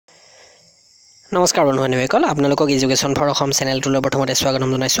নমস্কাৰ বন্ধুসকল আপোনালোকক এডুকেশ্যন ফৰ অসম চেনেলটোলৈ প্ৰথমতে স্বাগতম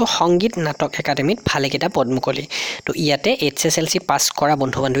জনাইছো সংগীত নাটক একাডেমীত ভালে কেইটা পদ মুকলি তো ইয়াতে HSLC পাস কৰা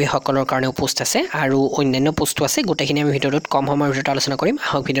বন্ধু-বান্ধৱী সকলৰ কাৰণে পোষ্ট আছে আৰু অন্যান্য পোষ্টও আছে গোটেইখিনি আমি ভিডিঅ'টোত কম সময়ৰ ভিতৰত আলোচনা কৰিম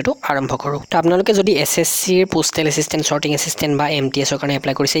আহক ভিডিঅ'টো আৰম্ভ কৰো তো আপোনালোকে যদি SSC ৰ পোষ্টেল এসিস্ট্যান্ট সৰ্টিং এসিস্ট্যান্ট বা MTS ৰ কাৰণে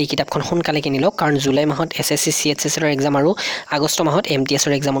এপ্লাই কৰিছে এই কিতাপখন সোনকালে কিনি লওক কাৰণ জুলাই মাহত SSC CHSL ৰ এক্সাম আৰু আগষ্ট মাহত MTS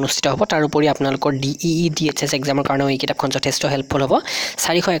ৰ এক্সাম অনুষ্ঠিত হ'ব তাৰ উপৰি আপোনালোকৰ DEE DHS এক্সামৰ কাৰণে এই কিতাপখন যথেষ্ট হেল্পফুল হ'ব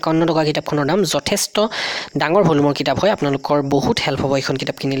 451 টকা কিতাপখনৰ দাম যথেষ্ট ডাঙৰ ভলিউমৰ কিতাপ হয় আপোনালোকৰ বহুত হেল্প হ'ব এইখন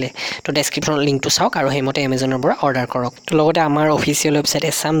কিতাপ কিনিলে তো ডেসক্ৰিপচন লিংকটো চাওক আৰু হেমতে Amazonৰ পৰা অৰ্ডাৰ কৰক তো লগতে আমাৰ অফিচিয়েল ৱেবসাইট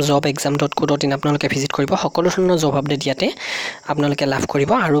assamjobexam.co.in আপোনালোকে ভিজিট কৰিব সকলো ধৰণৰ জব আপডেট ইয়াতে আপোনালোকে লাভ কৰিব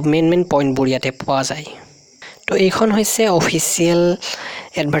আৰু মেইন পইণ্টবোৰ ইয়াতে পোৱা যায় তো এইখন হৈছে অফিচিয়েল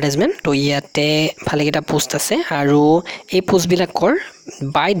এডভাৰটাইজমেন্ট তো ইয়াতে ভালে কেইটা পোষ্ট আছে আৰু এই পোষ্টবিলাকৰ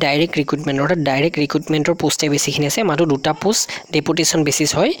বাই ডাইৰেক্ট ৰিক্ৰুটমেন্ট অৰ্থাৎ ডাইৰেক্ট ৰিক্ৰুটমেন্টৰ পোষ্টে বেছিখিনি আছে মাত্ৰ দুটা পোষ্ট ডেপুটেশন বেচিছ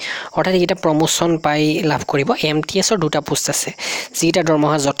হয় অৰ্থাৎ এটা প্ৰমোশন পাই লাভ কৰিব MTS ৰ দুটা পোষ্ট আছে যিটা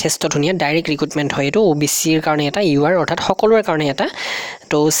দৰমহা যথেষ্ট ধুনিয়া ডাইৰেক্ট ৰিক্ৰুটমেন্ট হয় এটো OBC ৰ কাৰণে এটা UR অৰ্থাৎ সকলোৰে কাৰণে এটা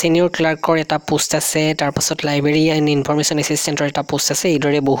তো সিনিয়ৰ ক্লাৰ্কৰ এটা পোষ্ট আছে তাৰ পাছত লাইব্ৰেৰী এণ্ড ইনফৰমেশন এসিস্ট্যান্টৰ এটা পোষ্ট আছে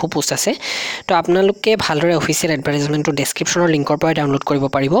এইদৰে বহু পোষ্ট আছে তো আপোনালোকে ভালদৰে অফিচিয়েল এডভাৰটাইজমেন্টটো ডেসক্ৰিপচনৰ লিংকৰ পৰা ডাউনলোড কৰিব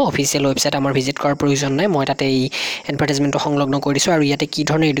পাৰিব অফিচিয়েল ৱেবসাইট আমাৰ ভিজিট কৰাৰ প্ৰয়োজন নাই মই তাতে এই এডভাৰটাইজমেন্টটো সংলগ্ন কৰি দিছো আৰু ইয়াতে কি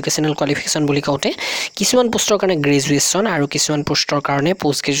ধৰণৰ এডুকেশনাল কোৱালিফিকেশন বুলি কওঁতে কিছুমান পোষ্টৰ কাৰণে গ্ৰেজুৱেচন আৰু কিছুমান পোষ্টৰ কাৰণে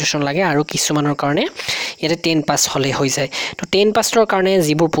পোষ্ট গ্ৰেজুৱেচন লাগে আৰু কিছুমানৰ কাৰণে ইয়াতে 10 পাছ হলে হৈ যায় তো 10 পাছৰ কাৰণে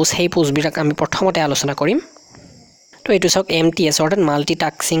যিবোৰ পোষ্ট সেই পোষ্টবিলাক আমি প্ৰথমতে আলোচনা কৰিম তো এটো চাওক MTS অৰ্থাৎ মাল্টি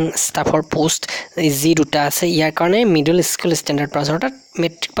টাস্কিং ষ্টাফৰ পোষ্ট যি দুটা আছে ইয়াৰ কাৰণে মিডল স্কুল ষ্টেণ্ডাৰ্ড পাছ অৰ্থাৎ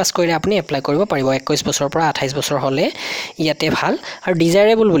মেট্ৰিক পাছ কৰিলে আপুনি এপ্লাই কৰিব পাৰিব 21 বছৰৰ পৰা 28 বছৰ হলে ইয়াতে ভাল আৰু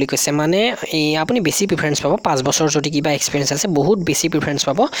ডিজায়াৰেবল বুলি কৈছে মানে আপুনি বেছি প্ৰিফাৰেন্স পাব 5 বছৰ যদি কিবা এক্সপেৰিয়েন্স আছে বহুত বেছি প্ৰিফাৰেন্স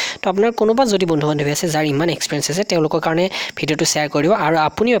পাব তো আপোনাৰ কোনোবা যদি বন্ধু-বান্ধৱী আছে যাৰ ইমান এক্সপেৰিয়েন্স আছে তেওঁলোকৰ কাৰণে ভিডিঅটো শেয়াৰ কৰিব আৰু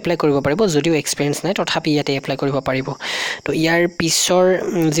আপুনিও এপ্লাই কৰিব পাৰিব যদিও এক্সপেৰিয়েন্স নাই তথাপি ইয়াতে এপ্লাই কৰিব পাৰিব তো ইয়াৰ পিছৰ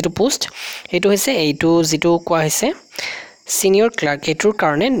যেটো পোষ্ট এটো হৈছে এইটো যেটো কোৱা হৈছে সিনিয়ৰ ক্লাৰ্ক এটোৰ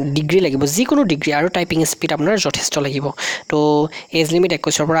কাৰণে ডিগ্ৰী লাগিব যিকোনো ডিগ্ৰী আৰু টাইপিং স্পিড আপোনাৰ যথেষ্ট লাগিব তো এজ লিমিট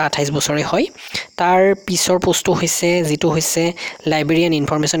 21 পৰা 28 বছৰে হয় তাৰ পিছৰ পোষ্টটো হৈছে যেটো হৈছে লাইব্ৰেৰী এণ্ড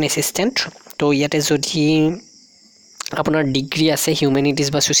ইনফৰমেশন এসিস্ট্যান্ট তো ইয়াতে যদি আপোনাৰ ডিগ্ৰী আছে হিউম্যানিটিজ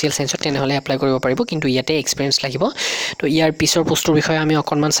বা সোশ্যাল সায়েন্সত তেনেহলে এপ্লাই কৰিব পাৰিব কিন্তু ইয়াতে এক্সপেৰিয়েন্স লাগিব তো ইয়াৰ পিছৰ পোষ্টৰ বিষয়ে আমি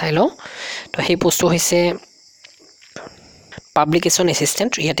অকনমান চাই লওঁ তো সেই পোষ্টটো হৈছে পাবলিকেশন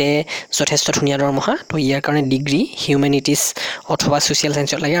এসিস্ট্যান্ট ইয়াতে যথেষ্ট ধুনিয়া দৰমহা তো ইয়াৰ কাৰণে ডিগ্ৰী হিউম্যানিটিজ অথবা সোশ্যাল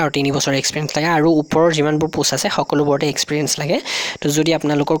সায়েন্সত লাগে আৰু 3 বছৰৰ এক্সপেৰিয়েন্স লাগে আৰু ওপৰৰ যিমানবোৰ পোষ্ট আছে সকলোবোৰতে এক্সপেৰিয়েন্স লাগে তো যদি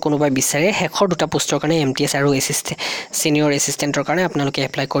আপোনালোকৰ কোনোবাই বিচাৰে হেখৰ দুটা পোষ্টৰ কাৰণে MTS আৰু সিনিয়ৰ এসিস্ট্যান্টৰ কাৰণে আপোনালোকে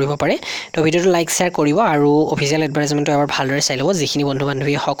এপ্লাই কৰিব পাৰে তো ভিডিঅটো লাইক শেয়াৰ কৰিব আৰু অফিচিয়েল এডভাৰটাইজমেন্টটো এবাৰ ভালদৰে চাই লব যিখিনি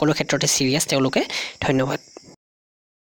বন্ধু-বান্ধৱী সকলো ক্ষেত্ৰতে সিৰিয়াস তেওঁলোকে ধন্যবাদ